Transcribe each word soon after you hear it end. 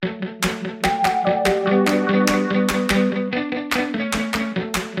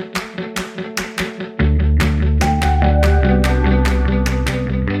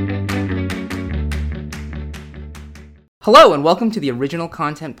Hello and welcome to the Original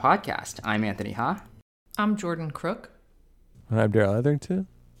Content Podcast. I'm Anthony Ha. I'm Jordan Crook. And I'm Daryl Etherington.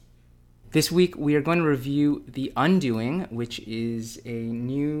 This week we are going to review The Undoing, which is a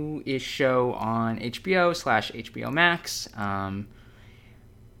new-ish show on HBO/HBO Max.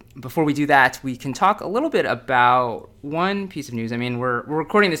 Before we do that, we can talk a little bit about one piece of news. I mean, we're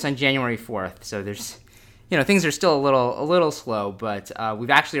recording this on January 4th, so there's, things are still a little slow, but we've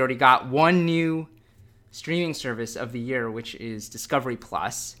actually already got one new streaming service of the year, which is Discovery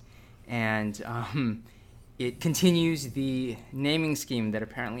Plus, and it continues the naming scheme that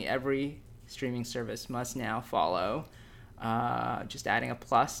apparently every streaming service must now follow, just adding a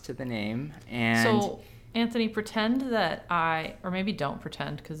plus to the name. And so, Anthony, pretend that or maybe don't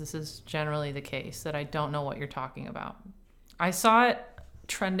pretend, because this is generally the case, that I don't know what you're talking about. I saw it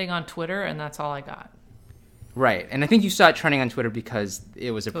trending on Twitter, and that's all I got. Right, and I think you saw it trending on Twitter because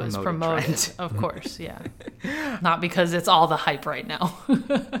it was promoted trend. Of course, yeah. Not because it's all the hype right now.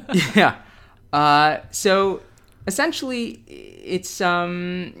 Yeah. So essentially, it's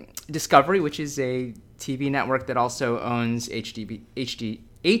Discovery, which is a TV network that also owns HGTV,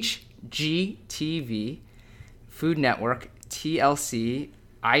 Food Network, TLC,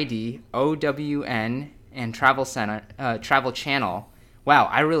 ID, OWN, and Travel Channel. Wow,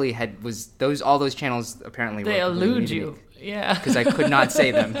 I really all those channels apparently they elude you. Yeah. Because I could not say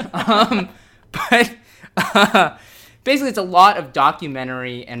them. But basically it's a lot of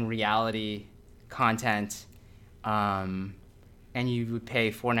documentary and reality content, and you would pay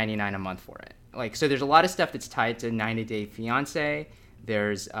 $4.99 a month for it. So there's a lot of stuff that's tied to 90 Day Fiancé.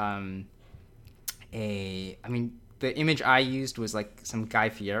 There's the image I used was like some Guy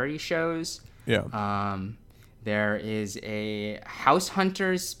Fieri shows. Yeah. There is a House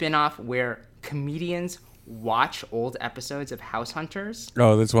Hunters spinoff where comedians watch old episodes of House Hunters.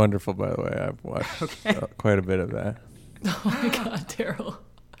 Oh, that's wonderful, by the way. I've watched quite a bit of that. Oh my God, Daryl.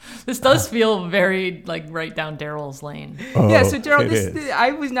 This does feel very right down Daryl's lane. Oh, yeah, so Daryl,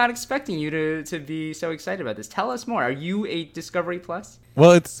 I was not expecting you to be so excited about this. Tell us more. Are you a Discovery Plus?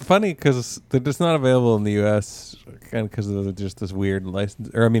 Well, it's funny because it's not available in the U.S. kind of because of just this weird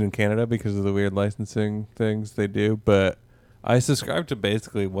in Canada because of the weird licensing things they do. But I subscribe to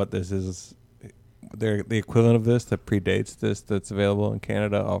basically what this is. They're the equivalent of this that predates this that's available in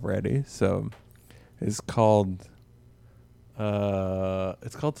Canada already. So it's called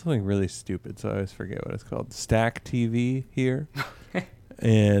something really stupid. So I always forget what it's called. Stack TV here,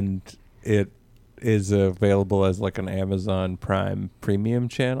 and it is available as like an Amazon Prime premium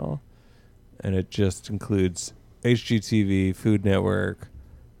channel, and it just includes HGTV, Food Network,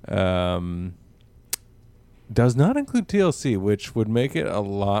 does not include TLC, which would make it a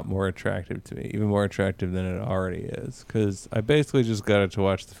lot more attractive to me, even more attractive than it already is, because I basically just got it to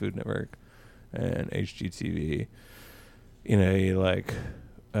watch the Food Network and HGTV in a like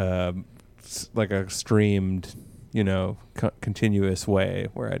a streamed continuous way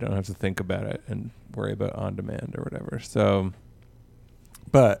where I don't have to think about it and worry about on demand or whatever. So,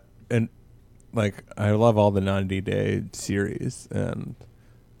 I love all the 90 Day series, and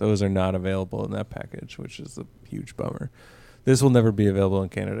those are not available in that package, which is a huge bummer. This will never be available in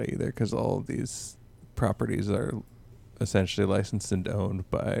Canada either, because all of these properties are essentially licensed and owned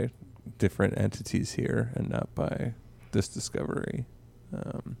by different entities here and not by this Discovery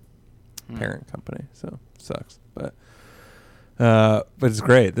parent company. So it sucks, but it's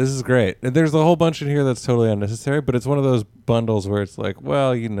great. This is great. And there's a whole bunch in here that's totally unnecessary, but it's one of those bundles where it's like,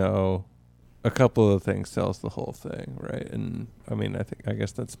 well, a couple of things tells the whole thing, right? And I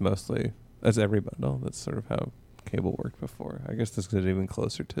guess that's every bundle. That's sort of how cable worked before. I guess this is even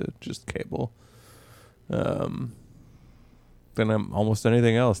closer to just cable than almost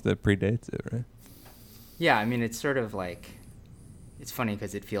anything else that predates it, right? Yeah, it's sort of it's funny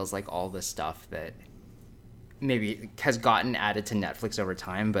because it feels like all the stuff that maybe has gotten added to Netflix over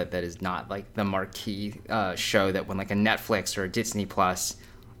time, but that is not like the marquee show that when like a Netflix or a Disney Plus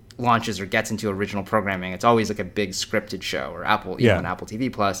launches or gets into original programming, it's always like a big scripted show, or Apple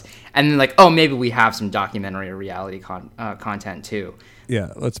TV Plus, and then maybe we have some documentary or reality content too.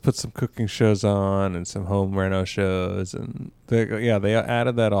 Yeah, let's put some cooking shows on and some home reno shows, and they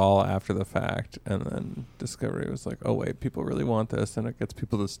added that all after the fact, and then Discovery was like, oh wait, people really want this, and it gets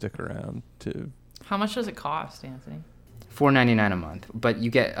people to stick around to. How much does it cost, Anthony? $4.99 a month, but you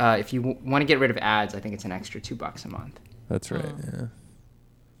get if you want to get rid of ads, I think it's an extra $2 a month. That's right. Yeah.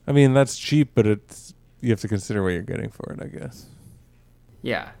 That's cheap, but you have to consider what you're getting for it, I guess.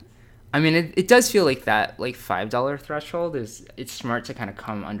 Yeah. It does feel like that $5 threshold it's smart to kind of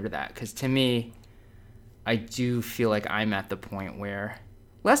come under that, because to me, I do feel like I'm at the point where,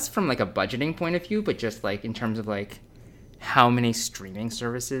 less from a budgeting point of view, but just in terms of how many streaming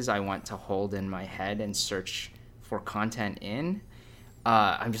services I want to hold in my head and search for content in.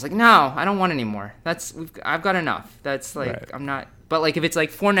 I'm just like, no, I don't want any more. I've got enough. That's like, Right. I'm not. But like, if it's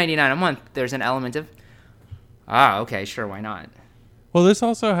like $4.99 a month, there's an element of, okay, sure, why not? Well, this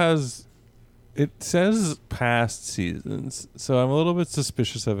also has, it says past seasons, so I'm a little bit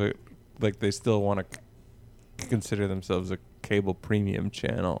suspicious of it. Like they still want to consider themselves a cable premium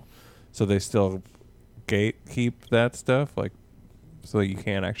channel, so they still gatekeep that stuff, like so you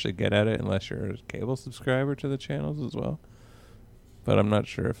can't actually get at it unless you're a cable subscriber to the channels as well. But I'm not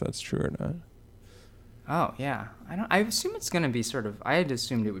sure if that's true or not. Oh yeah, I assume it's gonna be sort of. I had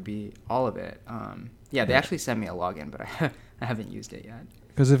assumed it would be all of it. Yeah, they actually sent me a login, but I haven't used it yet.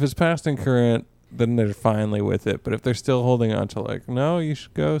 Because if it's past and current, then they're finally with it. But if they're still holding on to like, no, you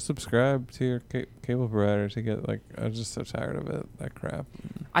should go subscribe to your cable provider to get like, I'm just so tired of it, that crap.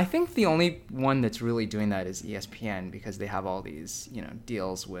 I think the only one that's really doing that is ESPN because they have all these,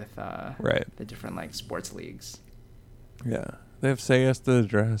 deals with Right. the different like sports leagues. Yeah. They have Say Yes to the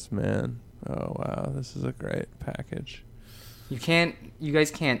Dress, man. Oh, wow. This is a great package. You guys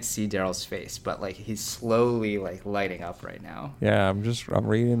can't see Daryl's face, but like he's slowly like lighting up right now. Yeah, I'm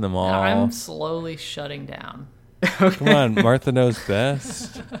reading them all. I'm slowly shutting down. Come on, Martha Knows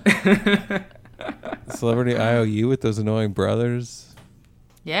Best. Celebrity IOU with those annoying brothers.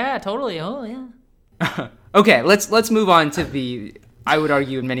 Yeah, totally. Oh, yeah. Okay, let's move on to I would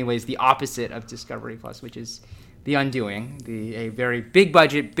argue in many ways the opposite of Discovery Plus, which is The Undoing, a very big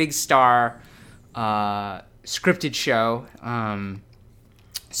budget, big star scripted show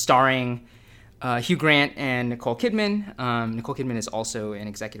starring Hugh Grant and Nicole Kidman. Nicole Kidman is also an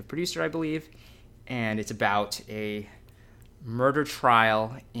executive producer, I believe, and it's about a murder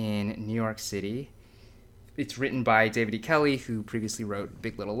trial in New York City. It's written by David E. Kelley, who previously wrote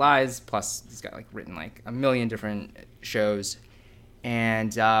Big Little Lies, plus he's got written a million different shows.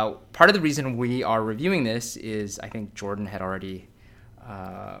 And part of the reason we are reviewing this is I think Jordan had already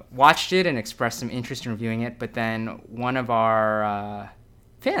watched it and expressed some interest in reviewing it, but then one of our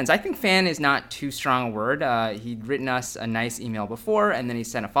fans, I think fan is not too strong a word, he'd written us a nice email before, and then he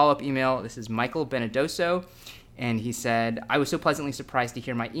sent a follow-up email. This is Michael Benedoso, and he said, I was so pleasantly surprised to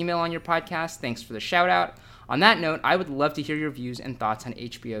hear my email on your podcast. Thanks for the shout-out. On that note, I would love to hear your views and thoughts on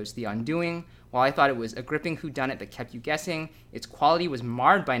HBO's The Undoing. While I thought it was a gripping whodunit that kept you guessing, its quality was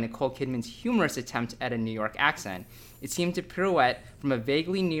marred by Nicole Kidman's humorous attempt at a New York accent. It seemed to pirouette from a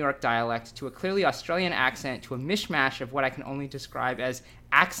vaguely New York dialect to a clearly Australian accent to a mishmash of what I can only describe as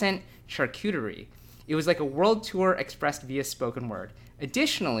accent charcuterie. It was like a world tour expressed via spoken word.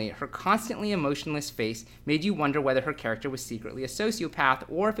 Additionally, her constantly emotionless face made you wonder whether her character was secretly a sociopath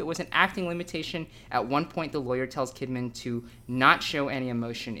or if it was an acting limitation. At one point, the lawyer tells Kidman to not show any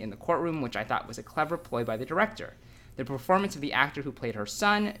emotion in the courtroom, which I thought was a clever ploy by the director. The performance of the actor who played her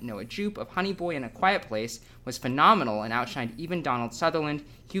son, Noah Jupe, of Honey Boy and A Quiet Place, was phenomenal and outshined even Donald Sutherland.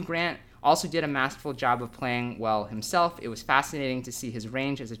 Hugh Grant also did a masterful job of playing well himself. It was fascinating to see his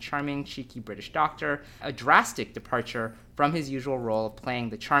range as a charming, cheeky British doctor, a drastic departure from his usual role of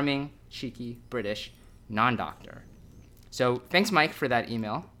playing the charming, cheeky British non-doctor. So thanks, Mike, for that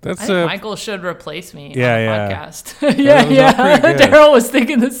email. I think Michael should replace me on the podcast. Yeah. Daryl was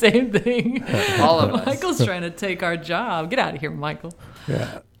thinking the same thing. All of us. Michael's trying to take our job. Get out of here, Michael.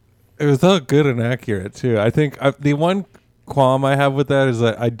 Yeah. It was all good and accurate, too. I think the one qualm I have with that is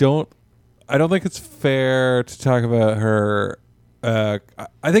that I don't think it's fair to talk about her. I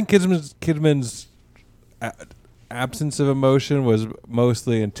think Kidman's absence of emotion was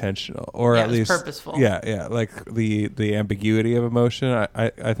mostly intentional, or Yeah, at it was least purposeful. Yeah, like the ambiguity of emotion.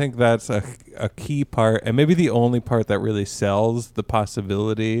 I think that's a key part, and maybe the only part that really sells the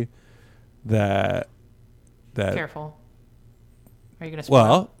possibility that Careful. Are you gonna? Spoil?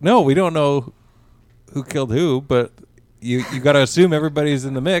 Well, no, we don't know who killed who, but you got to assume everybody's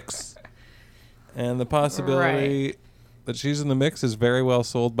in the mix. And the possibility that she's in the mix is very well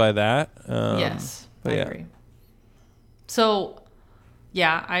sold by that. Yes, I agree. So,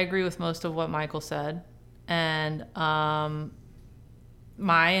 yeah, I agree with most of what Michael said. And my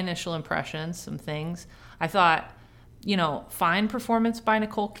initial impressions, some things, I thought, fine performance by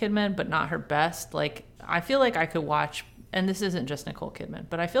Nicole Kidman, but not her best. Like, I feel like I could watch, and this isn't just Nicole Kidman,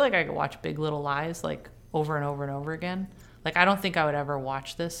 but I feel like I could watch Big Little Lies, like, over and over and over again. Like, I don't think I would ever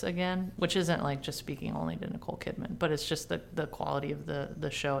watch this again, which isn't like just speaking only to Nicole Kidman, but it's just the quality of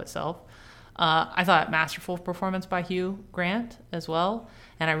the show itself. I thought masterful performance by Hugh Grant as well.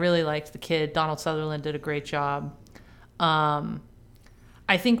 And I really liked the kid. Donald Sutherland did a great job. I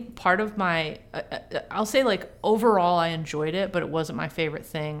I think part of my, I'll say like overall I enjoyed it, but it wasn't my favorite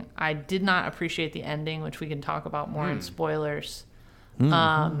thing. I did not appreciate the ending, which we can talk about more in spoilers.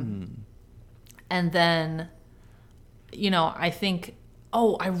 And then, I think,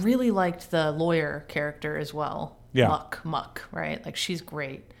 I really liked the lawyer character as well. Yeah. Muck, right? Like she's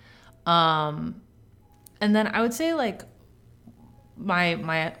great. And then I would say like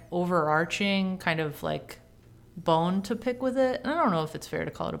my overarching kind of like bone to pick with it, and I don't know if it's fair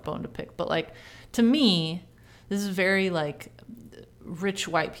to call it a bone to pick, but like to me this is very like rich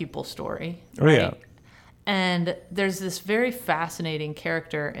white people story, right? Yeah. And there's this very fascinating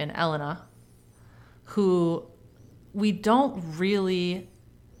character in Elena who we don't really,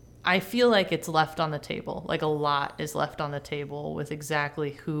 I feel like it's left on the table, like a lot is left on the table with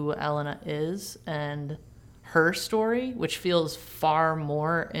exactly who Elena is and her story, which feels far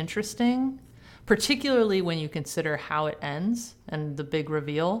more interesting, particularly when you consider how it ends and the big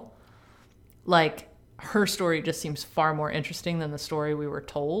reveal. Like, her story just seems far more interesting than the story we were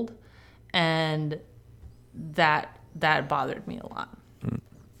told. And that bothered me a lot.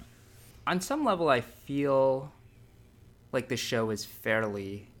 On some level, I feel like the show is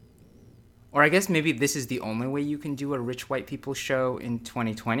fairly... Or I guess maybe this is the only way you can do a rich white people show in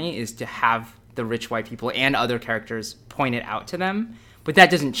 2020, is to have the rich white people and other characters point it out to them. But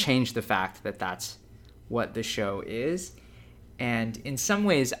that doesn't change the fact that that's what the show is. And in some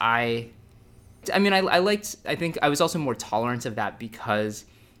ways, I think I was also more tolerant of that because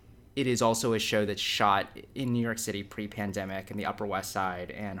it is also a show that's shot in New York City pre-pandemic in the Upper West Side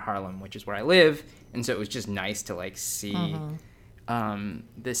and Harlem, which is where I live. And so it was just nice to like see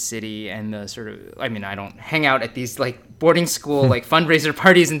the city and the sort of, I mean, I don't hang out at these like boarding school like fundraiser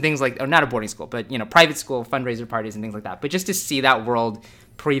parties and things like, or not a boarding school, but private school fundraiser parties and things like that. But just to see that world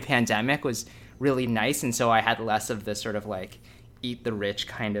pre-pandemic was really nice. And so I had less of the sort of like eat the rich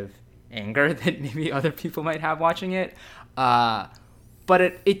kind of anger that maybe other people might have watching it.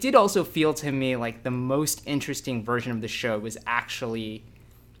 But it did also feel to me like the most interesting version of the show was actually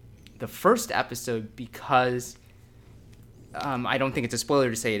the first episode, because I don't think it's a spoiler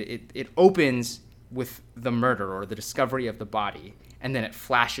to say it opens with the murder or the discovery of the body, and then it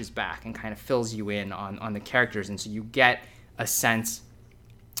flashes back and kind of fills you in on the characters. And so you get a sense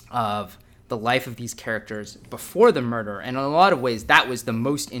of the life of these characters before the murder. And in a lot of ways, that was the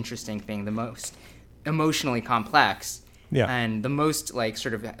most interesting thing, the most emotionally complex. Yeah. And the most like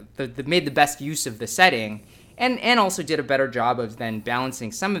sort of made the best use of the setting, and also did a better job of then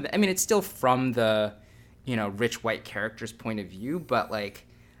balancing some of the, I mean, it's still from the rich white character's point of view, but like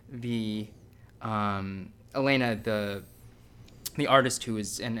the Elena, the artist who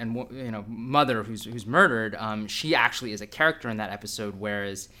is and mother who's murdered, she actually is a character in that episode,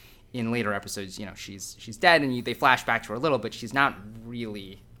 whereas in later episodes, she's dead and they flash back to her a little, but she's not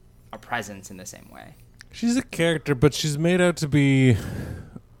really a presence in the same way. She's a character, but she's made out to be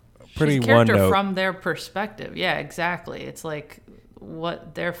pretty she's a character one-note. From their perspective. Yeah, exactly. It's like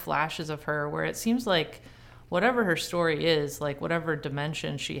what their flashes of her, where it seems like whatever her story is, like whatever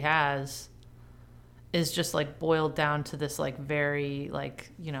dimension she has, is just like boiled down to this like very like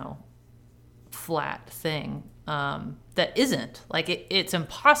flat thing that isn't like it's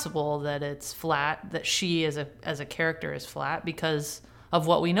impossible that it's flat, that she as a character is flat because of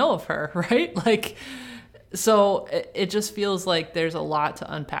what we know of her, right? Like, so it just feels like there's a lot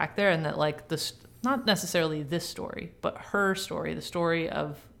to unpack there, and that like this, not necessarily this story, but her story, the story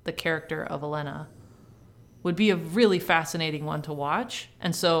of the character of Elena, would be a really fascinating one to watch.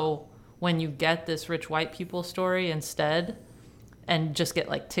 And so when you get this rich white people story instead and just get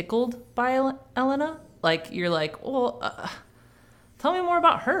like tickled by Elena, like you're like, well, tell me more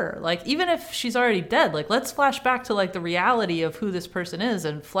about her. Like, even if she's already dead, like let's flash back to like the reality of who this person is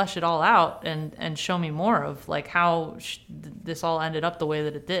and flesh it all out and show me more of like how this all ended up the way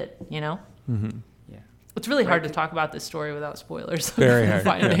that it did, Mm-hmm. Yeah. It's really hard to talk about this story without spoilers. Very hard.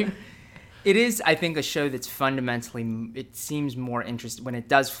 Finding. Yeah. It is, I think, a show that's fundamentally, it seems more interesting when it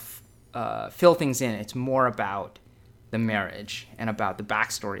does fill things in. It's more about the marriage and about the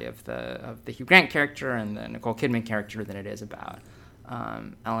backstory of the Hugh Grant character and the Nicole Kidman character than it is about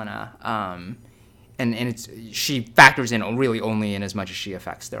Elena. And she factors in really only in as much as she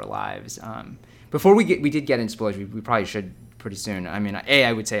affects their lives. Before we did get into spoilers, we probably should pretty soon. I mean,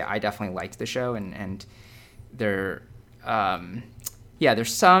 I would say I definitely liked the show, and there,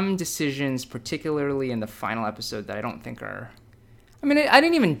 there's some decisions, particularly in the final episode, that I don't think are. I mean, I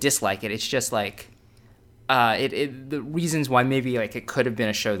didn't even dislike it. It's just like the reasons why maybe like it could have been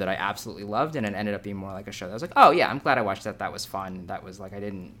a show that I absolutely loved, and it ended up being more like a show that I was like, oh yeah, I'm glad I watched that. That was fun. That was like, I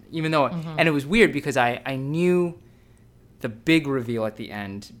didn't, even though, and it was weird because I knew the big reveal at the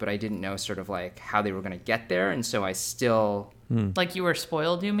end, but I didn't know sort of like how they were going to get there, and so I still Like you were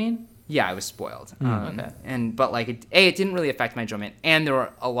spoiled, you mean? yeah, I was spoiled. Okay. But like it didn't really affect my enjoyment, and there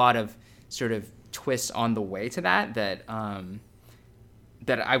were a lot of sort of twists on the way to that that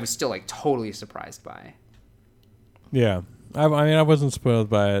I was still like totally surprised by. Yeah. I mean, I wasn't spoiled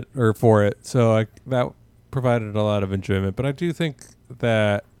by it or for it, so that provided a lot of enjoyment. But I do think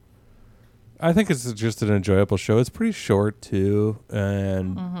that it's just an enjoyable show. It's pretty short too,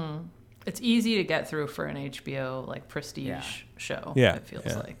 and It's easy to get through for an HBO like prestige show. yeah, It feels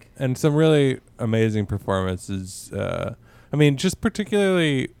yeah. like. And some really amazing performances. I mean, just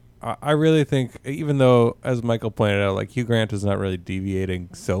particularly, I really think, even though, as Michael pointed out, like Hugh Grant is not really deviating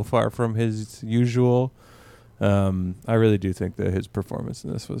so far from his usual. I really do think that his performance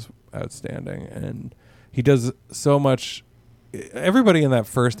in this was outstanding, and he does so much. Everybody in that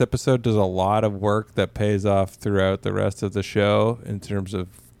first episode does a lot of work that pays off throughout the rest of the show in terms of,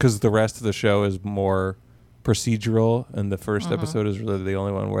 because the rest of the show is more procedural, and the first episode is really the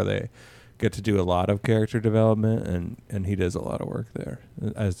only one where they get to do a lot of character development, and he does a lot of work there,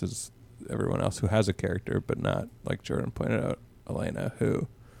 as does everyone else who has a character, but not, like Jordan pointed out, Elena, who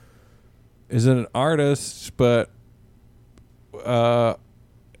is an artist, but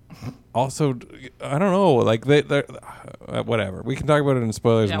also, I don't know, like they're whatever. We can talk about it in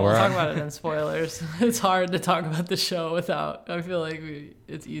spoilers Yeah, more. we'll talk about it in spoilers. It's hard to talk about the show without. I feel like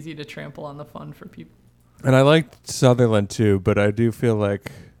it's easy to trample on the fun for people. And I liked Sutherland too, but I do feel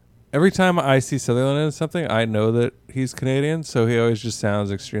like every time I see Sutherland in something, I know that he's Canadian, so he always just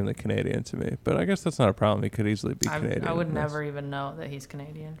sounds extremely Canadian to me. But I guess that's not a problem. He could easily be Canadian. I would never even know that he's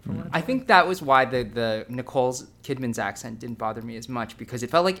Canadian. For what it's I think that was why the Nicole Kidman's accent didn't bother me as much, because it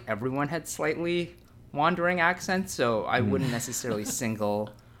felt like everyone had slightly wandering accents, so I wouldn't necessarily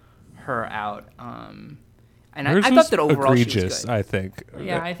single her out. And I thought that overall she was egregious, good. I think.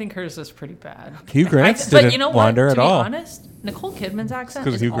 Yeah, I think hers is pretty bad. Hugh Grant's But didn't you know what? wander To at be all. honest, Nicole Kidman's accent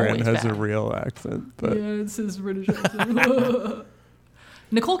Because is Hugh Grant always has bad. a real accent, but Yeah, it's his British accent.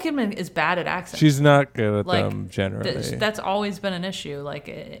 Nicole Kidman is bad at accents. she's not good at like them generally. that's always been an issue. Like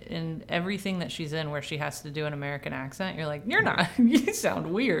in everything that she's in, where she has to do an American accent, you're like, you're not. You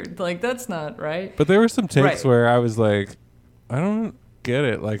sound weird. Like that's not right. But there were some takes Right. where I was like, I don't get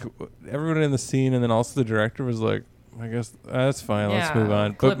it. Like everyone in the scene, and then also the director was like, I guess that's fine. Let's Yeah, move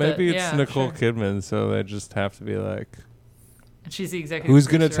on. clip But maybe it. it's Yeah, Nicole sure. Kidman, so they just have to be like, And she's the executive. who's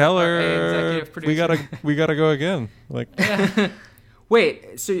gonna producer tell of- her? executive We producer. we gotta go again. Like,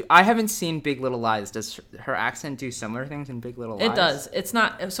 Wait, so I haven't seen Big Little Lies. Does her accent do similar things in Big Little Lies? It does. It's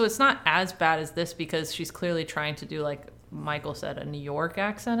not. So it's not as bad as this because she's clearly trying to do, like Michael said, a New York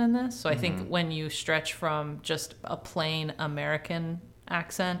accent in this. So I think when you stretch from just a plain American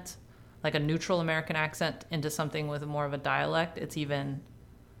accent, like a neutral American accent, into something with more of a dialect, it's even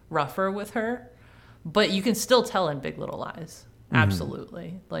rougher with her. But you can still tell in Big Little Lies.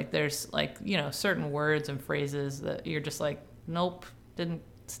 Absolutely. Like there's like, certain words and phrases that you're just like, nope, didn't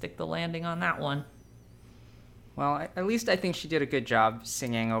stick the landing on that one. Well, at least I think she did a good job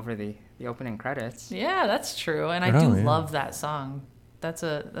singing over the opening credits. Yeah, that's true. And I Oh, do yeah. love that song. That's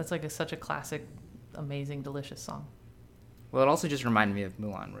like such a classic, amazing, delicious song. Well, it also just reminded me of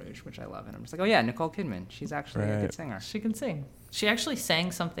Moulin Rouge, which I love. And I'm just like, oh yeah, Nicole Kidman. She's actually a Right. good singer. She can sing. She actually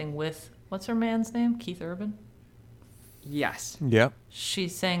sang something with, what's her man's name? Keith Urban? Yes. yep. She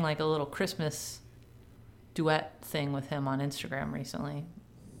sang like a little Christmas duet thing with him on Instagram recently.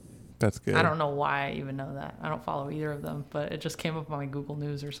 That's good. I don't know why I even know that. I don't follow either of them, but it just came up on my Google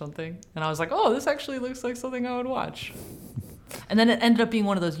News or something. And I was like, oh, this actually looks like something I would watch. And then it ended up being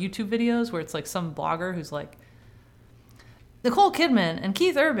one of those YouTube videos where it's like some blogger who's like, Nicole Kidman and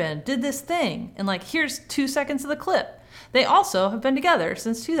Keith Urban did this thing. And like, here's 2 seconds of the clip. They also have been together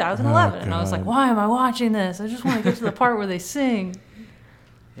since 2011. Oh, and I was like, God. why am I watching this? I just want to get to the part where they sing.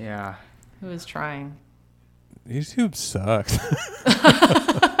 Yeah. Who is trying? YouTube sucks.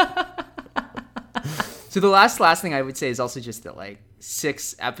 So the last thing I would say is also just that like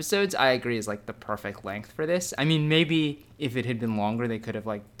 6 episodes, I agree, is like the perfect length for this. I mean, maybe if it had been longer, they could have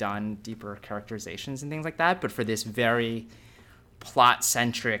like done deeper characterizations and things like that. But for this very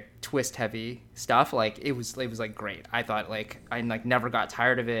plot-centric, twist-heavy stuff, like it was like great. I thought like I like never got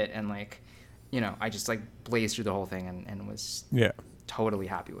tired of it, and like I just like blazed through the whole thing and was Yeah. totally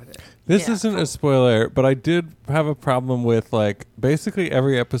happy with it. This Yeah. isn't a spoiler, but I did have a problem with like basically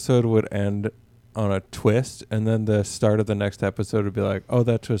every episode would end on a twist, and then the start of the next episode would be like, oh,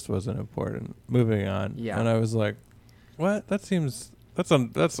 that twist wasn't important. Moving on. Yeah. And I was like, what? That's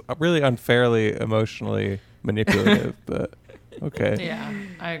really unfairly emotionally manipulative, but okay. Yeah,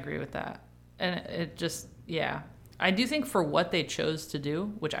 I agree with that. And it just, yeah. I do think for what they chose to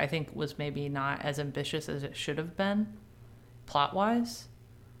do, which I think was maybe not as ambitious as it should have been, plot-wise,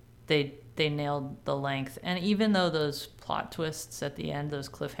 they nailed the length. And even though those plot twists at the end, those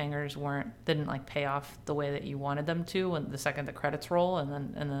cliffhangers didn't like pay off the way that you wanted them to when the second the credits roll and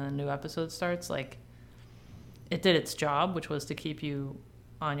then a new episode starts, like it did its job, which was to keep you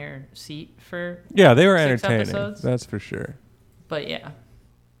on your seat for Yeah, they were 6 entertaining. episodes. That's for sure. But yeah,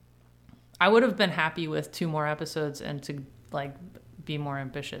 I would have been happy with 2 more episodes and to like be more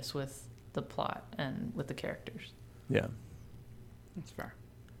ambitious with the plot and with the characters. Yeah. That's fair.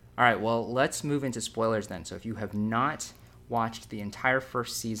 All right, well, let's move into spoilers then. So if you have not watched the entire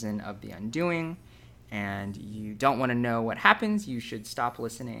first season of The Undoing and you don't want to know what happens, you should stop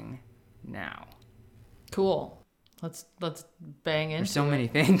listening now. Cool. Let's bang into There's so it. many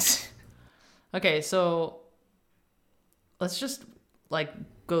things. Okay, so let's just like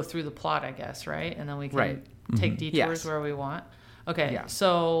go through the plot, I guess, right? And then we can Right. take detours Yes. where we want. Okay, Yeah.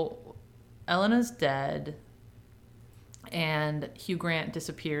 so Elena's dead, and Hugh Grant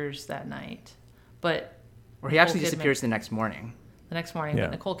disappears that night. But Or he actually Nicole Kidman- disappears the next morning. the next morning, Yeah.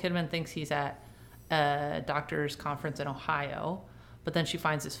 but Nicole Kidman thinks he's at a doctor's conference in Ohio, but then she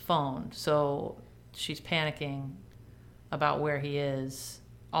finds his phone. So she's panicking about where he is,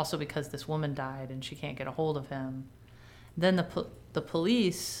 also because this woman died and she can't get a hold of him. Then the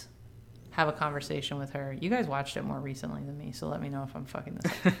police have a conversation with her. You guys watched it more recently than me, so let me know if I'm fucking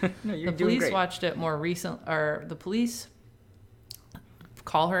this up. No, you're The doing police great. watched it more recent, or the police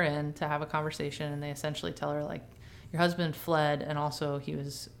call her in to have a conversation, and they essentially tell her like, your husband fled, and also he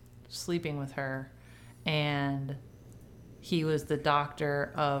was sleeping with her, and he was the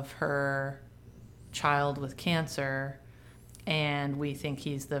doctor of her child with cancer, and we think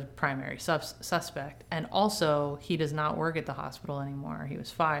he's the primary suspect. And also, he does not work at the hospital anymore. He was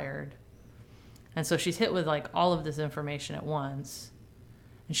fired. And so she's hit with like all of this information at once.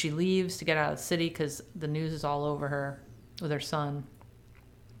 And she leaves to get out of the city because the news is all over her with her son.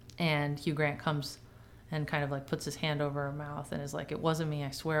 And Hugh Grant comes and kind of like puts his hand over her mouth and is like, it wasn't me.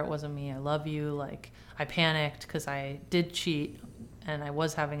 I swear it wasn't me. I love you. Like, I panicked because I did cheat and I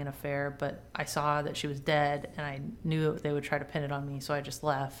was having an affair, but I saw that she was dead and I knew they would try to pin it on me, so I just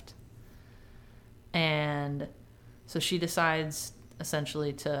left. And so she decides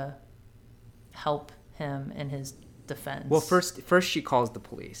essentially to help him in his defense. Well, first she calls the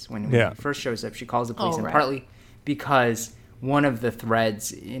police. When Yeah. he first shows up, she calls the police, Oh, and right. partly because one of the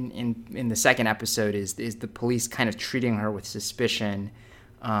threads in the second episode is the police kind of treating her with suspicion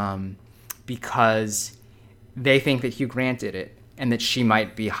because they think that Hugh Grant did it and that she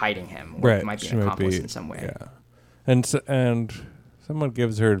might be hiding him or Right. might be She an accomplice in some way. Yeah. And someone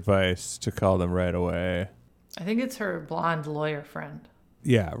gives her advice to call them right away. I think it's her blonde lawyer friend.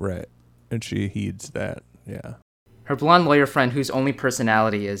 Yeah, right. And she heeds that. Yeah. Her blonde lawyer friend whose only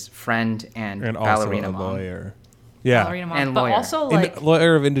personality is friend and, And also ballerina a mom. lawyer. Yeah. Ballerina mom. And but lawyer. also like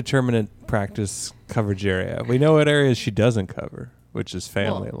Lawyer of indeterminate practice coverage area. We know what areas she doesn't cover, which is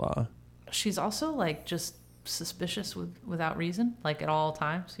family law. she's also like just suspicious without reason, like at all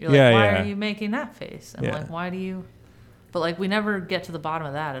times. You're Yeah, like, why yeah. are you making that face? And Yeah. like, why do you? But like, we never get to the bottom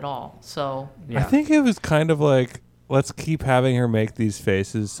of that at all. So Yeah. I think it was kind of like, let's keep having her make these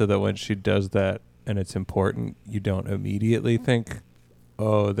faces so that when she does that and it's important, you don't immediately think,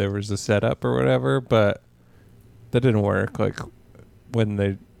 oh, there was a setup or whatever. But that didn't work. Like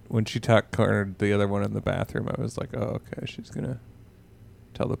when she cornered the other one in the bathroom, I was like, oh, okay, she's gonna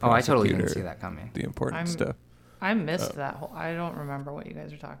tell the Oh, I totally prosecutor didn't see that coming. the important stuff. I missed that whole. I don't remember what you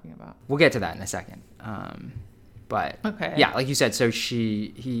guys are talking about. We'll get to that in a second. But Okay. yeah, like you said, so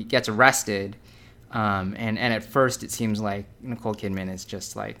he gets arrested, and at first it seems like Nicole Kidman is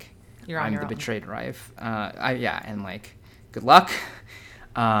just like, You're on I'm your the own. betrayed wife. And like, good luck.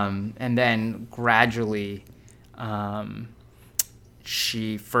 And then gradually,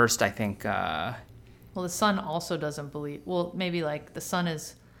 she first, I think, Well, the son also doesn't believe. Well, maybe like the son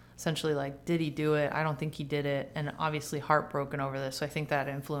is essentially like, did he do it? I don't think he did it, and obviously heartbroken over this. So I think that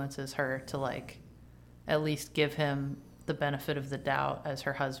influences her to like, at least give him the benefit of the doubt as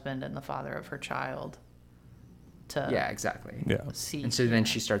her husband and the father of her child. To yeah, exactly. Yeah. see. And so then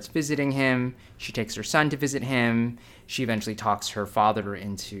she starts visiting him. She takes her son to visit him. She eventually talks her father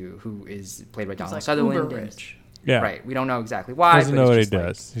into, who is played by He's Donald like Sutherland. uber and- rich. Yeah. Right. We don't know exactly why. Doesn't but know it's what he just like-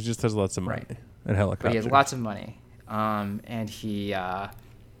 does. He just has lots of money Right. and helicopters. But he has lots of money. And he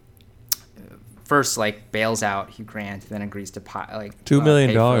first like bails out Hugh Grant, then agrees to $2 million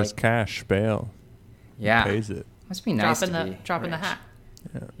pay for, like- cash bail. Yeah. Pays it. Must be nice Dropping to the be dropping the rich. hat.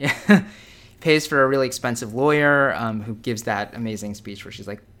 Yeah. Pays for a really expensive lawyer who gives that amazing speech where she's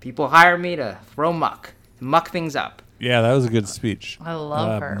like, people hire me to throw muck. muck things up. Yeah, that was a good speech. I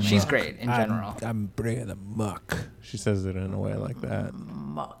love her. She's man. great in general. I'm bringing the muck. She says it in a way like that.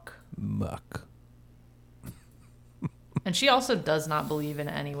 Muck. Muck. And she also does not believe in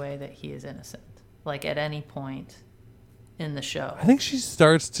any way that he is innocent, like at any point in the show. I think she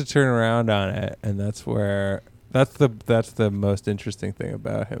starts to turn around on it, and that's the most interesting thing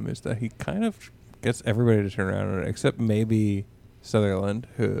about him is that he kind of gets everybody to turn around on it, except maybe Sutherland,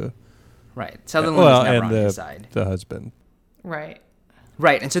 who Right. Sutherland was never on and his side. the husband. Right.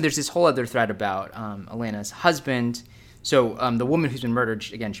 Right. And so there's this whole other thread about Elena's husband. So the woman who's been murdered,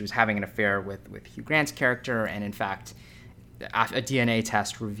 again, she was having an affair with Hugh Grant's character. And in fact, a DNA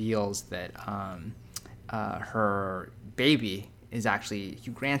test reveals that her baby is actually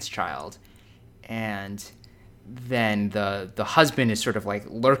Hugh Grant's child. And then the husband is sort of like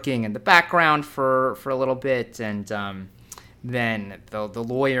lurking in the background for a little bit. And then the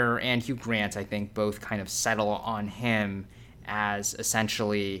lawyer and Hugh Grant, I think, both kind of settle on him as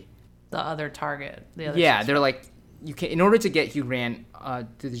essentially The other target. They're like, you can, in order to get Hugh Grant,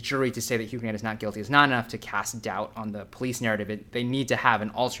 to the jury to say that Hugh Grant is not guilty is not enough to cast doubt on the police narrative. They need to have an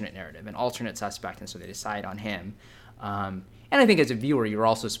alternate narrative, an alternate suspect, and so they decide on him. And I think as a viewer, you're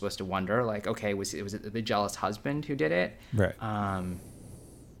also supposed to wonder, like, okay, was it the jealous husband who did it? Right.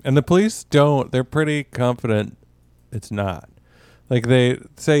 And the police they're pretty confident it's not. Like, they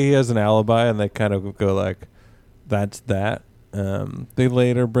say he has an alibi, and they kind of go like, that's that. They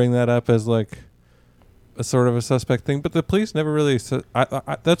later bring that up as like a sort of a suspect thing, but the police never really.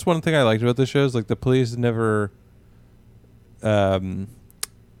 That's one thing I liked about the show is like the police never. The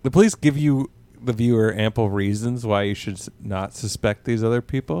police give you, the viewer, ample reasons why you should not suspect these other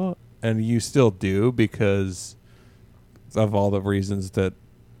people, and you still do because of all the reasons that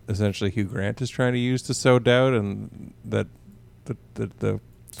essentially Hugh Grant is trying to use to sow doubt, and that the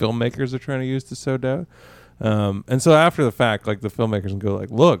filmmakers are trying to use to sow doubt. And so after the fact, like, the filmmakers can go like,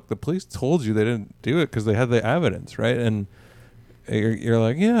 look, the police told you they didn't do it because they had the evidence, right? And you're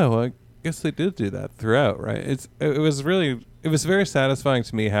like, yeah, well, I guess they did do that throughout, right? It was very satisfying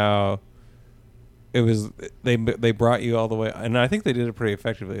to me how it was, they brought you all the way, and I think they did it pretty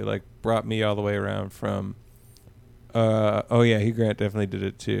effectively, like brought me all the way around from, oh yeah, Hugh Grant definitely did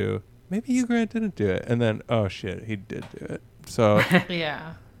it too. Maybe Hugh Grant didn't do it. And then, oh shit, he did do it. So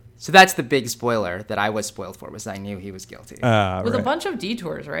Yeah. So that's the big spoiler that I was spoiled for, was I knew he was guilty. With right. a bunch of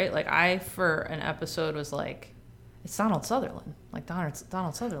detours, right? Like, I, for an episode, was like, it's Donald Sutherland. Like, Donald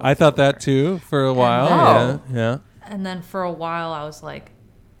Sutherland. I thought that too for a while. then- Yeah. And then for a while, I was like,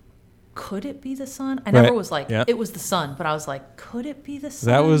 could it be the son? I never was like, it was the son, but I was like, could it be the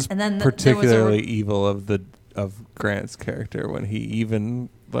son? That was and then particularly evil of Grant's character when he even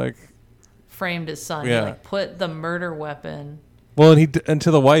like framed his son. Yeah. He like put the murder weapon. Well, and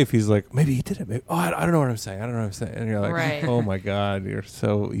to the wife, he's like, maybe he did it. Maybe, I don't know what I'm saying. And you're like, Right. oh my God, you're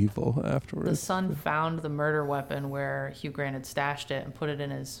so evil afterwards. The son found the murder weapon where Hugh Grant had stashed it and put it in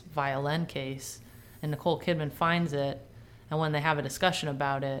his violin case. And Nicole Kidman finds it. And when they have a discussion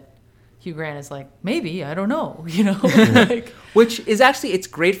about it, Hugh Grant is like, maybe, I don't know, like, Which is actually, it's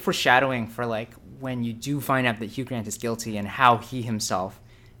great foreshadowing for like when you do find out that Hugh Grant is guilty and how he himself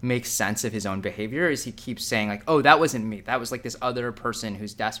makes sense of his own behavior, is he keeps saying like, oh, that wasn't me. That was like this other person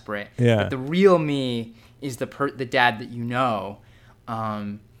who's desperate. Yeah. But the real me is the dad that you know.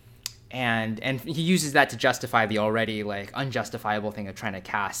 And he uses that to justify the already like unjustifiable thing of trying to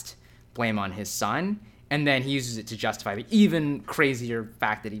cast blame on his son. And then he uses it to justify the even crazier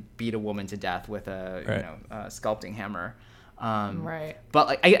fact that he beat a woman to death with a sculpting hammer. right. But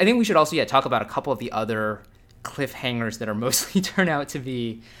like, I think we should also talk about a couple of the other cliffhangers that are mostly turn out to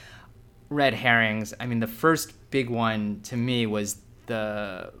be red herrings. I mean, the first big one to me was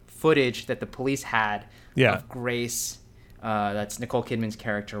the footage that the police had of Grace, that's Nicole Kidman's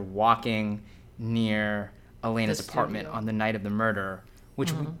character, walking near Elena's apartment on the night of the murder,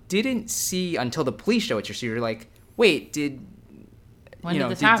 which we didn't see until the police show it. So you're like, wait, When did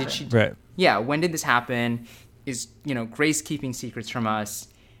this happen? Did she? Right. Yeah, when did this happen? Is Grace keeping secrets from us?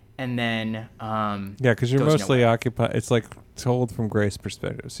 And then Because you're goes mostly nowhere. occupied. It's like told from Grace's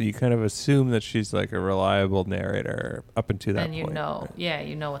perspective, so you kind of assume that she's like a reliable narrator up until that And point.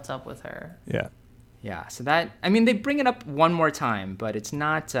 you know what's up with her. Yeah. Yeah, so that, I mean, they bring it up one more time, but it's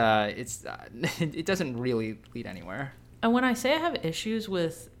not, it doesn't really lead anywhere. And when I say I have issues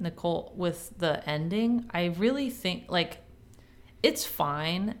with Nicole, with the ending, I really think, like, it's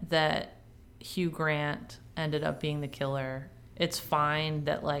fine that Hugh Grant ended up being the killer. It's fine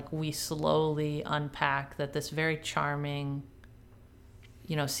that, like, we slowly unpack that this very charming,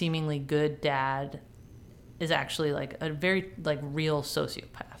 seemingly good dad is actually, like, a very, like, real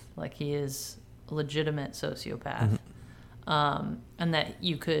sociopath. Like, he is, legitimate sociopath, and that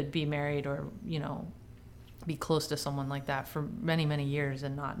you could be married or, you know, be close to someone like that for many, many years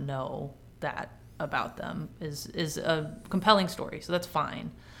and not know that about them is a compelling story. So that's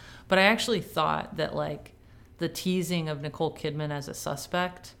fine. But I actually thought that, like, the teasing of Nicole Kidman as a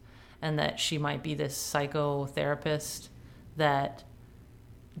suspect and that she might be this psychotherapist that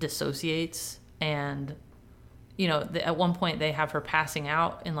dissociates, and, you know, at one point they have her passing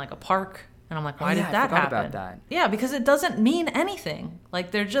out in, like, a park, and I'm like, why did that happen? About that. Yeah, because it doesn't mean anything.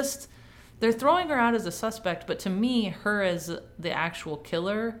 Like, they're throwing her out as a suspect, but to me, her as the actual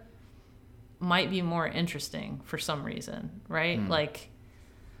killer might be more interesting for some reason, right? Like,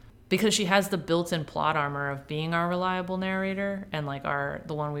 because she has the built-in plot armor of being our reliable narrator and, like,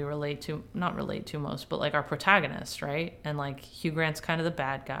 the one we not relate to most, but, like, our protagonist, right? And, like, Hugh Grant's kind of the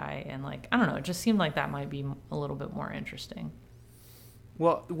bad guy, and, like, I don't know, it just seemed like that might be a little bit more interesting.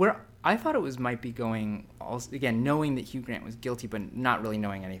 Well, where I thought it might be going, again, knowing that Hugh Grant was guilty, but not really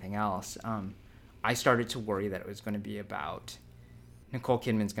knowing anything else, I started to worry that it was going to be about Nicole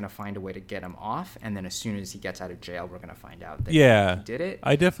Kidman's going to find a way to get him off, and then as soon as he gets out of jail, we're going to find out that he did it.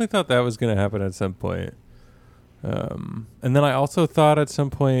 I definitely thought that was going to happen at some point. And then I also thought at some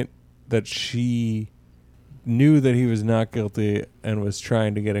point that she knew that he was not guilty and was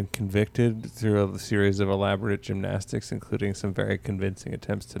trying to get him convicted through a series of elaborate gymnastics, including some very convincing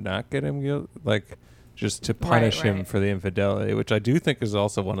attempts to not get him guilty, like just to punish him for the infidelity, which I do think is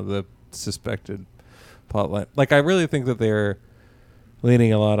also one of the suspected plotline. Like, I really think that they're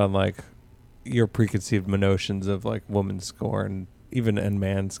leaning a lot on, like, your preconceived notions of, like, woman scorn, even and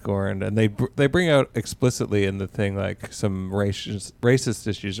man scorn, and they bring out explicitly in the thing, like, some racist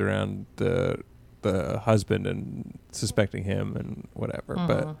issues around the husband and suspecting him and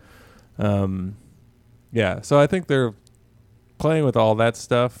whatever. But yeah, so I think they're playing with all that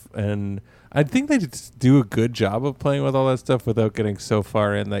stuff, and I think they do a good job of playing with all that stuff without getting so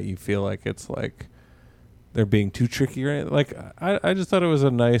far in that you feel like it's like they're being too tricky, right? Like, I just thought it was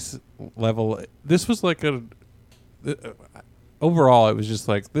a nice level. This was like overall, it was just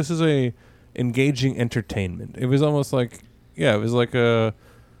like, this is a engaging entertainment. It was almost like, it was like a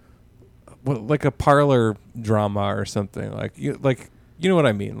parlor drama or something. Like, you know what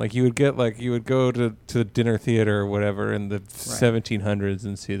I mean? Like, you would go to the dinner theater or whatever in the 1700s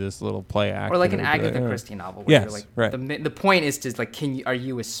and see this little play act, or like an Agatha Christie novel. Where you're like, the point is to, like, are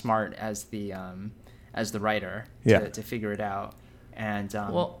you as smart as the writer to figure it out? And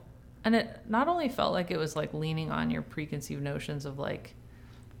and it not only felt like it was, like, leaning on your preconceived notions of, like,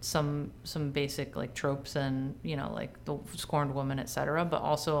 some basic, like, tropes and, you know, like the scorned woman, etc., but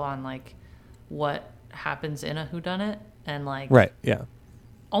also on, like, what happens in a whodunit, and, like,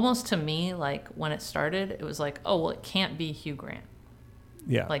 almost to me, like, when it started, it was like, oh, well, it can't be Hugh Grant.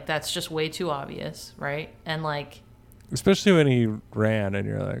 Yeah, like, that's just way too obvious, right? And, like, especially when he ran, and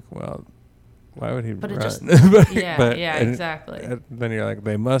you're like, well, why would he run? Exactly. And then you're like,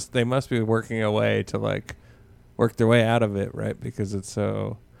 they must be working a way to, like, work their way out of it, right? Because it's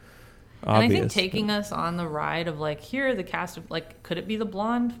so obvious. And I think taking us on the ride of, like, here are the cast of, like, could it be the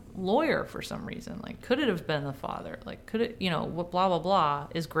blonde lawyer for some reason? Like, could it have been the father? Like, could it, you know, blah, blah, blah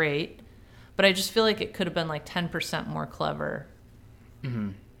is great. But I just feel like it could have been, like, 10% more clever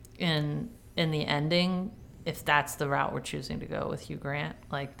in the ending, if that's the route we're choosing to go with Hugh Grant.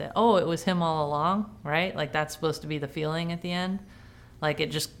 Like, that, oh, it was him all along, right? Like, that's supposed to be the feeling at the end. Like,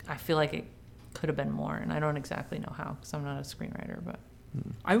 I feel like it could have been more, and I don't exactly know how, because I'm not a screenwriter, but...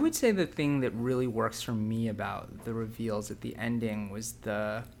 I would say the thing that really works for me about the reveals at the ending was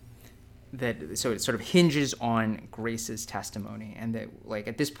so it sort of hinges on Grace's testimony, and that, like,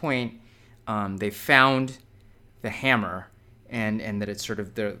 at this point, they found the hammer, and that it's sort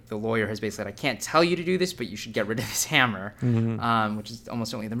of the lawyer has basically said, I can't tell you to do this, but you should get rid of this hammer, which is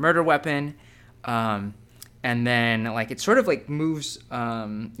almost certainly the murder weapon. And then, like, it sort of, like, moves,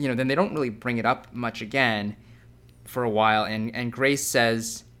 then they don't really bring it up much again for a while, and Grace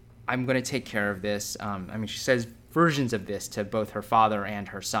says, I'm going to take care of this. She says versions of this to both her father and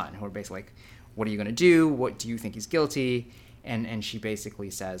her son, who are basically like, what are you going to do? What do you think he's guilty? And she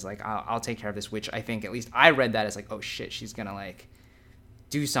basically says, like, I'll take care of this, which I think, at least I read that as, like, oh shit, she's going to, like,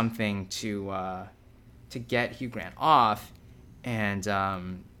 do something to get Hugh Grant off. And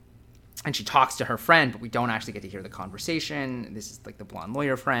she talks to her friend, but we don't actually get to hear the conversation. This is, like, the blonde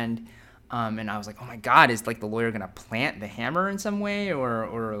lawyer friend. And I was like, oh my God, is, like, the lawyer going to plant the hammer in some way,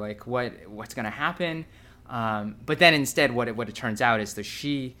 or like, what's going to happen? But then instead, what it turns out is that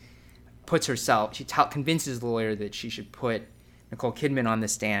she convinces the lawyer that she should put Nicole Kidman on the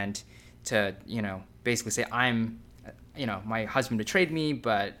stand to, basically say, my husband betrayed me,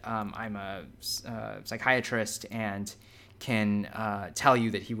 but I'm a psychiatrist and can tell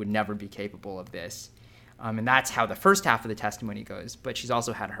you that he would never be capable of this. And that's how the first half of the testimony goes. But she's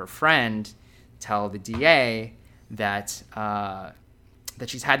also had her friend tell the DA that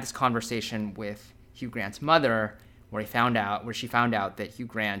she's had this conversation with Hugh Grant's mother, where she found out that Hugh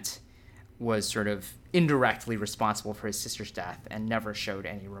Grant was sort of indirectly responsible for his sister's death and never showed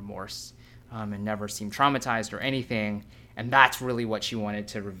any remorse, and never seemed traumatized or anything. And that's really what she wanted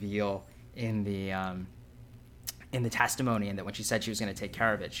to reveal in the testimony, and that when she said she was going to take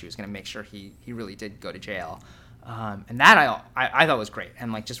care of it, she was going to make sure he really did go to jail. And that I thought was great.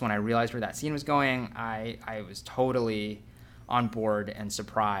 And like, just when I realized where that scene was going, I was totally on board and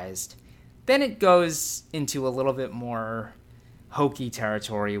surprised. Then it goes into a little bit more hokey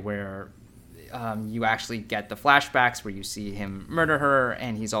territory where you actually get the flashbacks where you see him murder her,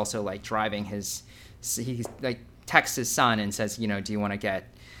 and he's also like driving he like texts his son and says, do you want to get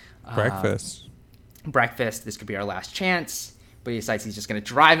breakfast? This could be our last chance. But he decides he's just going to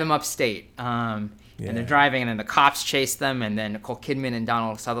drive him upstate. And they're driving, and then the cops chase them, and then Nicole Kidman and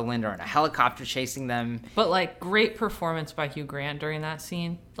Donald Sutherland are in a helicopter chasing them. But like, great performance by Hugh Grant during that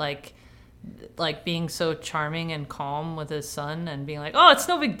scene. Like being so charming and calm with his son, and being like, oh, it's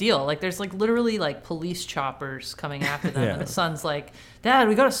no big deal. Like, there's like literally like police choppers coming after them. And the son's like, Dad,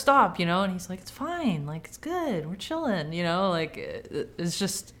 we got to stop, and he's like, it's fine. Like, it's good. We're chilling, like it's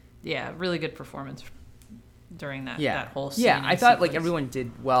just, really good performance during that whole scene. Yeah, I thought like everyone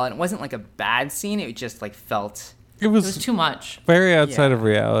did well, and it wasn't like a bad scene. It just like felt... It was too much. Very outside of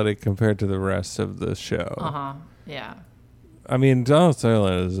reality compared to the rest of the show. Uh-huh, yeah. I mean, Donald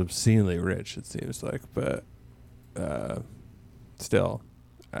Sutherland is obscenely rich, it seems like, but still.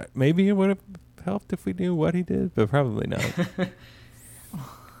 Maybe it would have helped if we knew what he did, but probably not.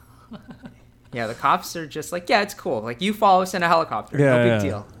 Yeah, the cops are just like, it's cool. Like, you follow us in a helicopter. No big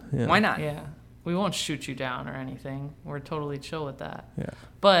deal. Yeah. Why not? Yeah. We won't shoot you down or anything. We're totally chill with that. Yeah.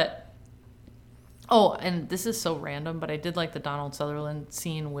 But, and this is so random, but I did like the Donald Sutherland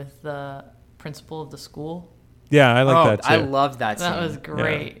scene with the principal of the school. Yeah, I like that too. I loved that scene. That was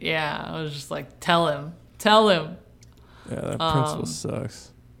great. Yeah. I was just like, tell him. Yeah, that principal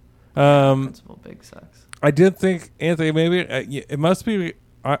sucks. Principal big sucks. I did think, Anthony, maybe it must be,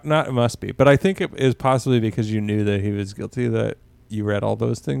 not it must be, but I think it is possibly because you knew that he was guilty that you read all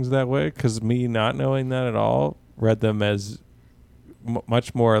those things that way. Because me not knowing that at all, read them as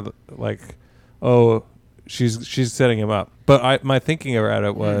much more like, oh, she's setting him up. But my thinking about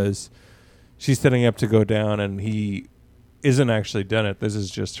it was, she's setting up to go down, and he isn't actually done it. This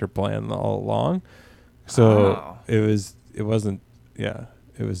is just her plan all along. So it was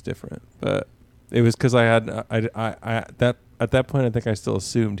different, but it was because that at that point I think I still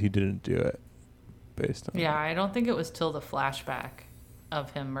assumed he didn't do it based on. Yeah, I don't think it was till the flashback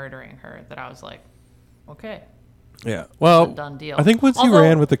of him murdering her that I was like, okay. Yeah, well, it's a done deal. I think once he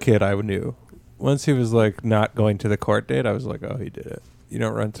ran with the kid, I knew. Once he was like not going to the court date, I was like, oh, he did it. You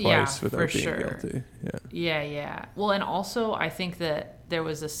don't run twice without being guilty. Yeah. Well, and also I think that there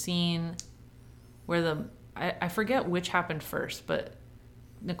was a scene where I forget which happened first, but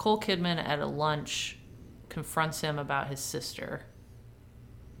Nicole Kidman at a lunch confronts him about his sister.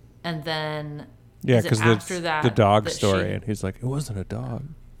 And then because the dog story, and he's like, it wasn't a dog.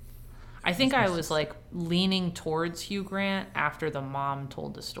 I think I was like leaning towards Hugh Grant after the mom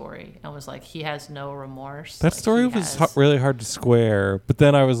told the story and was like, he has no remorse. That story was really hard to square. But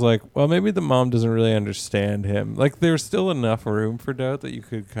then I was like, well, maybe the mom doesn't really understand him. Like, there's still enough room for doubt that you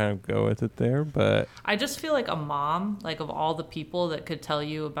could kind of go with it there. But I just feel like a mom, like of all the people that could tell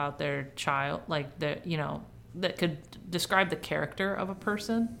you about their child, like that could describe the character of a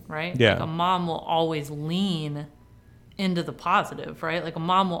person, right? Yeah. Like a mom will always lean into the positive, right? Like a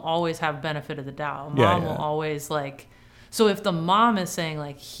mom will always have benefit of the doubt. A mom will always like, so if the mom is saying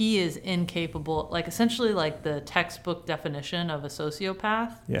like he is incapable, like essentially like the textbook definition of a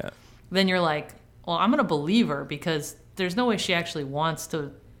sociopath, then you're like, well, I'm gonna believe her because there's no way she actually wants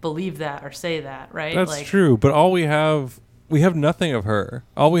to believe that or say that, right? That's true, but all we have nothing of her.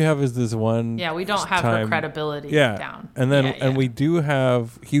 All we have is this one. Yeah, we don't have her credibility down. And then and we do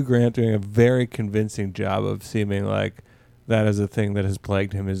have Hugh Grant doing a very convincing job of seeming like that is a thing that has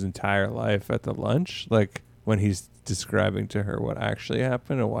plagued him his entire life at the lunch. Like when he's describing to her what actually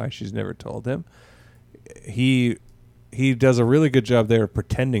happened and why she's never told him. He does a really good job there of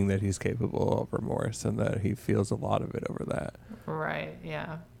pretending that he's capable of remorse and that he feels a lot of it over that. Right,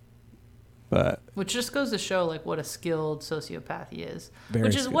 yeah. But which just goes to show like what a skilled sociopath he is.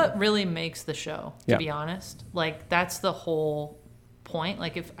 Which is skilled. What really makes the show, to be honest. Like that's the whole point.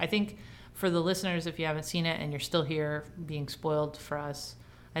 Like if I think for the listeners, if you haven't seen it and you're still here being spoiled for us,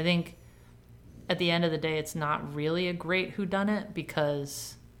 I think at the end of the day, it's not really a great whodunit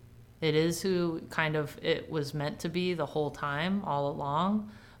because it is who kind of it was meant to be the whole time, all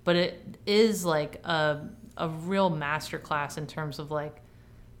along. But it is like a real masterclass in terms of like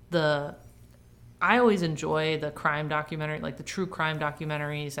I always enjoy the crime documentary, like the true crime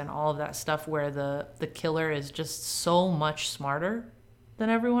documentaries and all of that stuff where the killer is just so much smarter than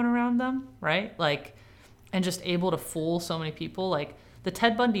everyone around them, right? Like, and just able to fool so many people. Like the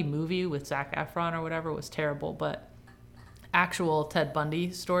Ted Bundy movie with Zac Efron or whatever was terrible, but actual Ted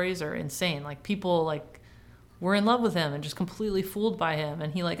Bundy stories are insane. Like people like were in love with him and just completely fooled by him,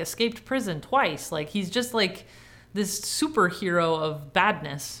 and he like escaped prison twice. Like he's just like this superhero of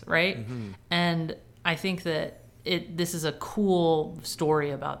badness, right? Mm-hmm. And I think that this is a cool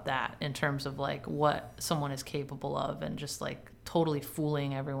story about that in terms of like what someone is capable of and just like totally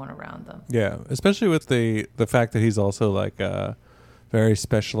fooling everyone around them. Yeah, especially with the fact that he's also like a very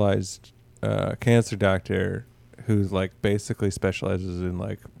specialized cancer doctor who's like basically specializes in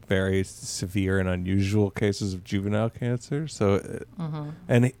like very severe and unusual cases of juvenile cancer. So,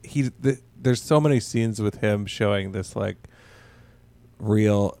 and there's so many scenes with him showing this like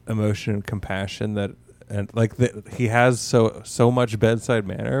real emotion and compassion that, and like he has so much bedside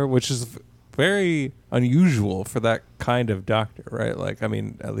manner, which is very unusual for that kind of doctor, right? Like, I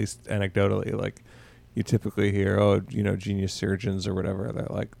mean, at least anecdotally, like you typically hear, oh, you know, genius surgeons or whatever, they're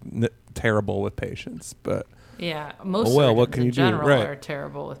like terrible with patients, but yeah, most surgeons what can in you general do? Right. are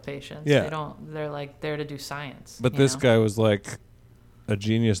terrible with patients. Yeah. They're like there to do science. But this guy was like a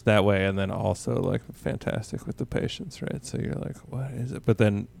genius that way, and then also like fantastic with the patients, right? So you're like, what is it? But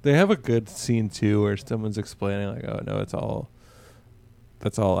then they have a good scene too where someone's explaining like, oh no,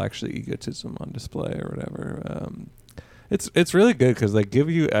 that's all actually egotism on display or whatever. It's really good because they give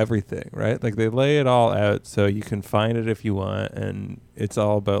you everything, right? Like they lay it all out so you can find it if you want, and it's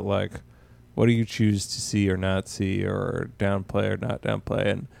all about like, what do you choose to see or not see, or downplay or not downplay,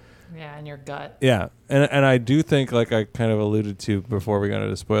 and in your gut. Yeah, and I do think, like I kind of alluded to before we got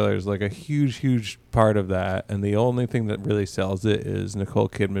into spoilers, like a huge part of that, and the only thing that really sells it is Nicole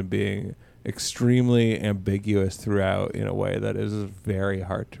Kidman being extremely ambiguous throughout in a way that is very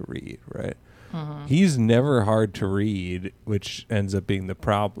hard to read, right? Mm-hmm. He's never hard to read, which ends up being the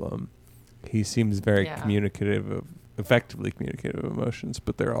problem. He seems very effectively communicative of emotions,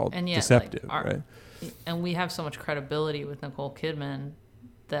 but they're all deceptive, right? And we have so much credibility with Nicole Kidman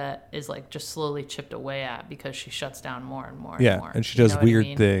that is like just slowly chipped away at because she shuts down more and more and more. And she does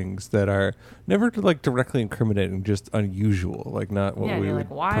weird things that are never like directly incriminating, just unusual, like not what we would like,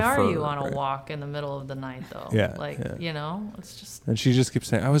 why prefer, are you on a walk in the middle of the night though? You know, it's just. And she just keeps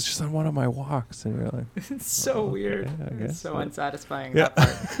saying, I was just on one of my walks, and you're like, it's so weird. Okay, it's so unsatisfying. That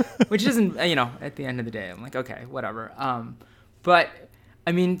part. Which isn't, at the end of the day, I'm like, okay, whatever. But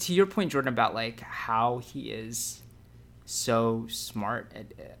I mean, to your point, Jordan, about like how he is so smart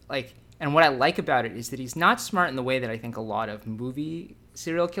and what I like about it is that he's not smart in the way that I think a lot of movie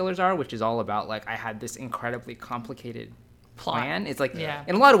serial killers are, which is all about like, I had this incredibly complicated plan. It's like,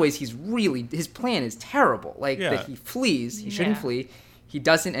 in a lot of ways, his plan is terrible. Like that he flees, he shouldn't flee. He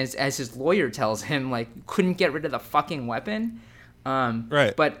doesn't, as his lawyer tells him, like couldn't get rid of the fucking weapon.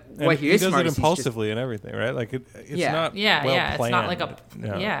 Right. But and what he is does smart it impulsively and everything, right? Like it's not well planned. It's not like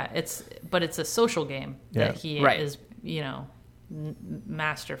but it's a social game that he is,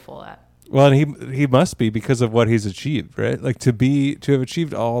 masterful at. Well, and he must be because of what he's achieved, right? Like to have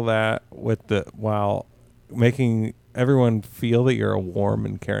achieved all that while making everyone feel that you're a warm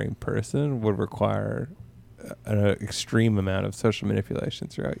and caring person would require an extreme amount of social manipulation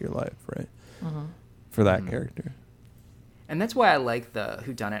throughout your life, right? Mm-hmm. For that character. And that's why I like the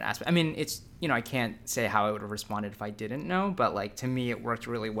whodunit aspect. I mean, it's, I can't say how I would have responded if I didn't know, but like to me it worked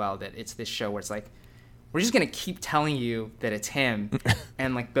really well that it's this show where it's like, we're just going to keep telling you that it's him.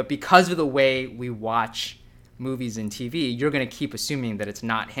 And like, but because of the way we watch movies and TV, you're going to keep assuming that it's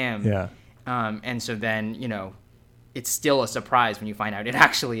not him. Yeah. And so then, it's still a surprise when you find out it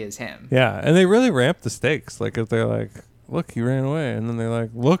actually is him. Yeah. And they really ramp the stakes. Like if they're like, look, he ran away. And then they're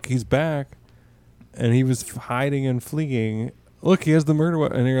like, look, he's back. And he was hiding and fleeing. Look, he has the murder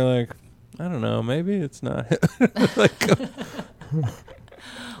weapon. And you're like, I don't know, maybe it's not him.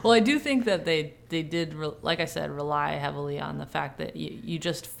 Well, I do think that they did, like I said, rely heavily on the fact that you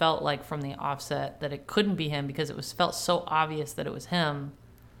just felt like from the offset that it couldn't be him because it felt so obvious that it was him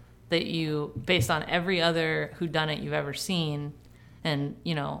that you, based on every other whodunit you've ever seen and,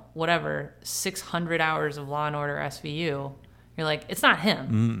 600 hours of Law & Order SVU, you're like, it's not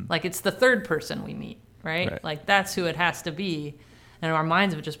him. Like, it's the third person we meet, right? Like, that's who it has to be. and our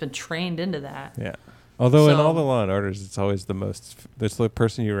minds have just been trained into that. Yeah. Although in So- all the Law and Orders, it's always there's the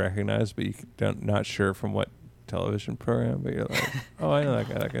person you recognize, but you not sure from what television program, but you're like, oh, I know that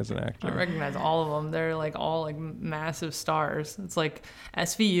guy. That guy's an actor. I recognize all of them. They're like all like massive stars. It's like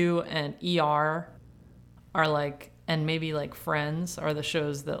SVU and ER are like, and maybe like Friends are the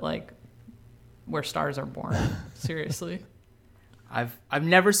shows that like where stars are born. Seriously. I've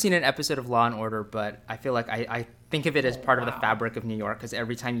never seen an episode of Law and Order, but I feel like I think of it as part of the fabric of New York, because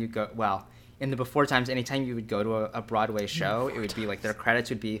every time you go, well, in the before times, anytime you would go to a Broadway show, it would be like their credits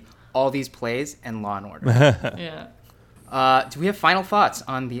would be all these plays and Law and Order. Yeah. Do we have final thoughts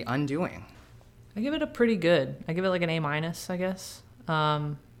on The Undoing? I give it a pretty good. I give it like an A-, I guess.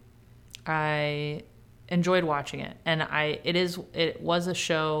 I enjoyed watching it, and it was a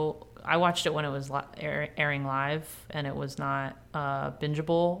show. I watched it when it was airing live, and it was not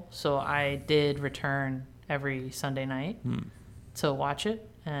bingeable, so I did return every Sunday night to watch it,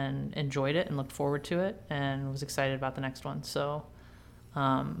 and enjoyed it and looked forward to it and was excited about the next one. So,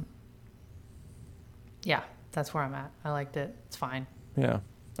 yeah, that's where I'm at. I liked it. It's fine. Yeah.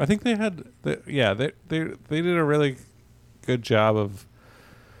 I think they had they did a really good job of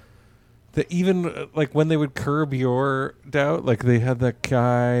even like when they would curb your doubt, like they had that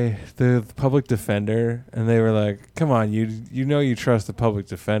guy, the public defender, and they were like, come on, you know you trust the public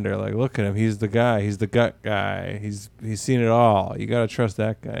defender, like look at him, he's the guy, he's the gut guy, he's seen it all, you got to trust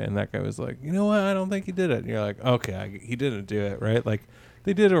that guy. And that guy was like, you know what, I don't think he did it. And you're like, okay, he didn't do it, right? Like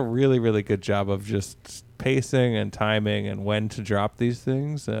they did a really, really good job of just pacing and timing and when to drop these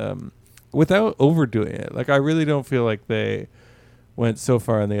things without overdoing it. Like I really don't feel like they went so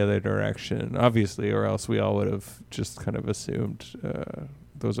far in the other direction, obviously, or else we all would have just kind of assumed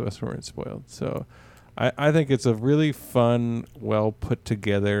those of us who weren't spoiled. So I think it's a really fun, well put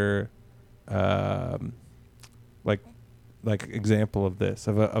together like example of this,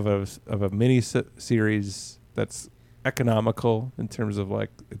 of a mini series that's economical in terms of like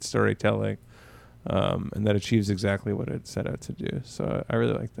its storytelling, and that achieves exactly what it set out to do. So I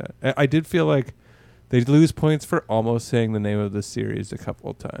really like that. I did feel like they lose points for almost saying the name of the series a couple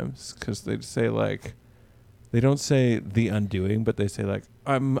of times, because they'd say like, they don't say The Undoing, but they say like,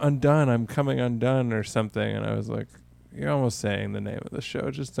 I'm undone, I'm coming undone or something. And I was like, you're almost saying the name of the show.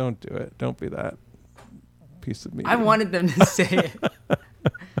 Just don't do it. Don't be that piece of media. I wanted them to say it.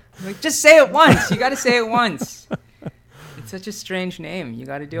 Like, just say it once. You got to say it once. It's such a strange name. You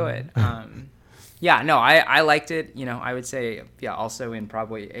got to do it. Yeah, no, I liked it. You know, I would say, yeah, also in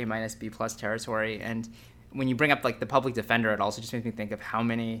probably A- B+ territory. And when you bring up like the public defender, it also just makes me think of how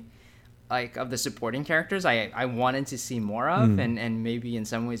many like of the supporting characters I wanted to see more of, and maybe in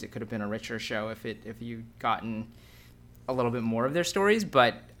some ways it could have been a richer show if you'd gotten a little bit more of their stories.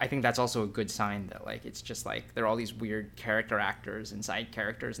 But I think that's also a good sign that like it's just like there are all these weird character actors and side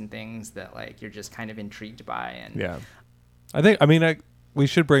characters and things that like you're just kind of intrigued by. And yeah, we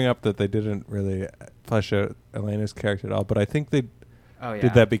should bring up that they didn't really flesh out Elena's character at all, but I think they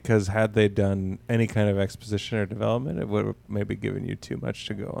did that because had they done any kind of exposition or development, it would have maybe given you too much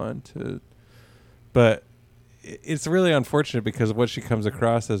to go on to. But it's really unfortunate because what she comes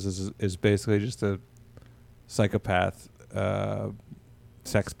across as is basically just a psychopath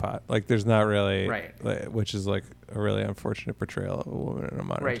sex pot. Like there's not really, which is like a really unfortunate portrayal of a woman in a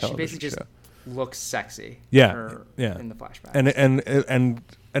modern television she basically show. Just looks sexy in the flashback,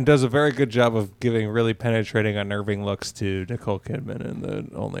 and does a very good job of giving really penetrating, unnerving looks to Nicole Kidman in the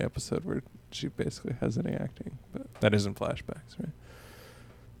only episode where she basically has any acting, but that isn't flashbacks, right?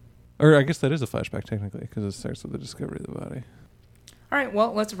 Or I guess that is a flashback technically because it starts with the discovery of the body. All right,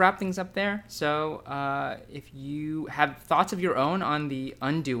 well, let's wrap things up there. So if you have thoughts of your own on The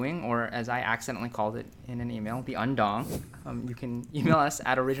Undoing, or as I accidentally called it in an email, The Undong, you can email us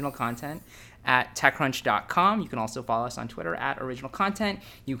at originalcontent@techcrunch.com. You can also follow us on Twitter @originalcontent.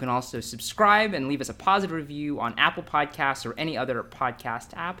 You can also subscribe and leave us a positive review on Apple Podcasts or any other podcast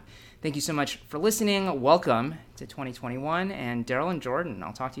app. Thank you so much for listening. Welcome to 2021. And Daryl and Jordan,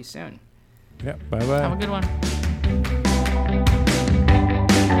 I'll talk to you soon. Yeah, bye-bye. Have a good one.